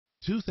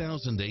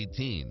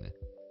2018.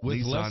 With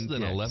Nissan less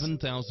than Kicks.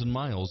 11,000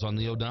 miles on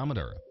the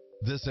odometer,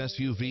 this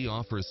SUV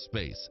offers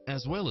space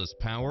as well as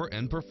power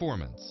and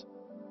performance.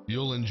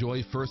 You'll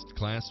enjoy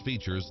first-class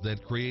features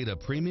that create a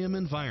premium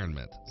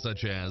environment,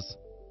 such as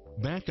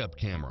backup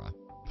camera,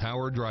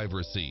 power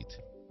driver seat,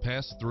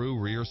 pass-through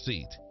rear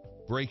seat,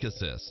 brake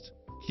assist,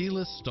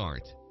 keyless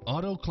start,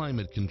 auto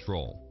climate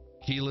control,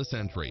 keyless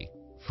entry,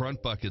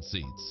 front bucket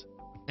seats,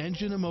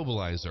 engine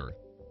immobilizer,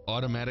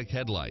 automatic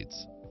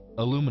headlights,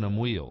 aluminum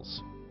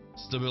wheels,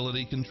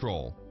 stability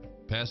control,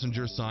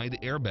 passenger side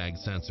airbag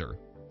sensor,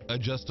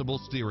 adjustable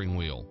steering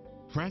wheel,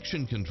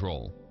 traction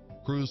control,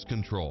 cruise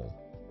control,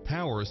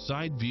 power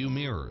side view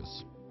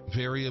mirrors,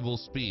 variable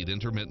speed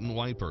intermittent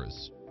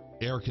wipers,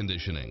 air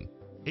conditioning,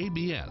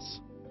 ABS.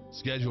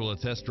 Schedule a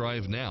test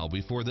drive now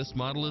before this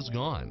model is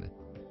gone.